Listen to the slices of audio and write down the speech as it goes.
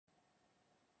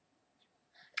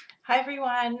Hi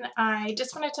everyone. I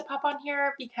just wanted to pop on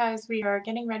here because we are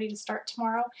getting ready to start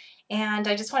tomorrow, and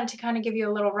I just wanted to kind of give you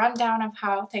a little rundown of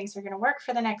how things are going to work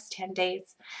for the next 10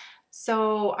 days.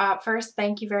 So first,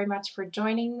 thank you very much for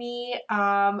joining me.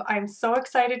 I'm so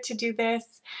excited to do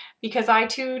this because I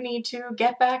too need to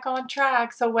get back on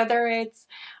track. So whether it's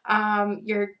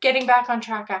you're getting back on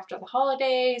track after the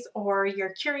holidays, or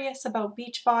you're curious about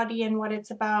Beachbody and what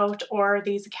it's about, or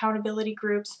these accountability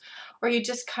groups, or you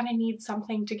just kind of need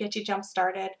something to get you jump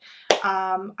started,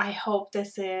 I hope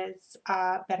this is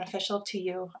beneficial to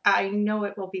you. I know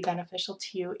it will be beneficial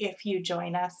to you if you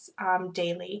join us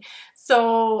daily.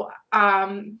 So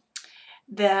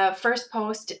the first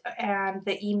post and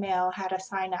the email had a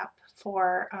sign up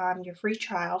for your free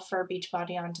trial for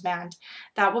Beachbody On Demand.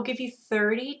 That will give you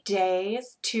 30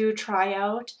 days to try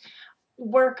out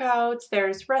workouts.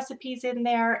 There's recipes in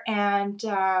there, and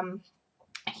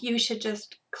you should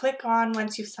just click on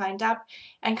once you've signed up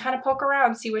and kind of poke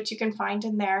around, see what you can find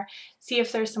in there, see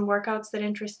if there's some workouts that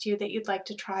interest you that you'd like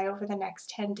to try over the next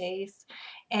 10 days.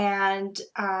 And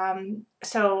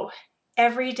so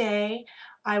every day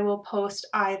I will post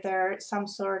either some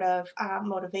sort of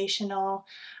motivational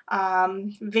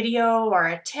video or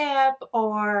a tip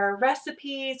or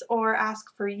recipes, or ask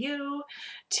for you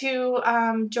to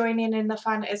join in the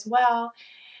fun as well,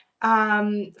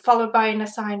 followed by an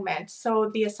assignment.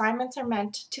 So the assignments are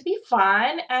meant to be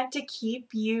fun and to keep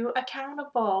you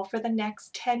accountable for the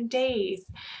next 10 days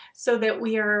so that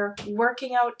we are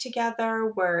working out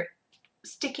together, we're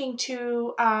sticking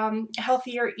to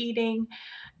healthier eating.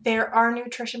 There are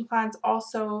nutrition plans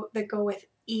also that go with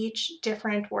each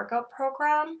different workout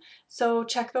program. So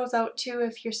check those out too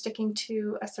if you're sticking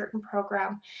to a certain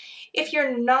program. If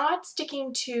you're not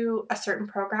sticking to a certain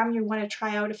program, you want to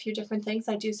try out a few different things,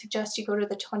 I do suggest you go to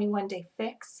the 21-day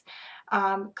fix,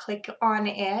 click on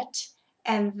it,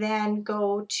 and then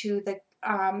go to the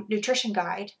nutrition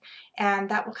guide, and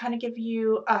that will kind of give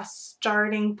you a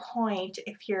starting point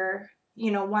if you're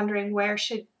wondering where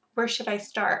should I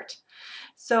start.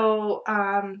 So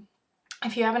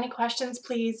if you have any questions,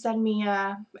 please send me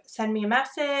a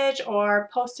message or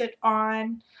post it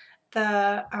on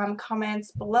the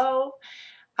comments below.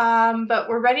 But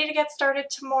we're ready to get started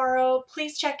tomorrow.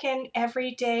 Please check in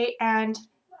every day, and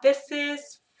this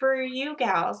is for you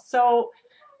gals. So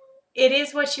it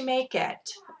is what you make of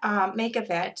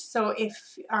it. So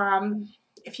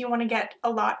if you want to get a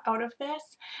lot out of this,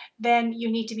 then you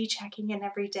need to be checking in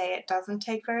every day. It doesn't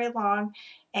take very long,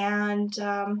 and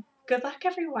good luck,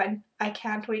 everyone. I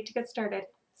can't wait to get started.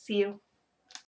 See you.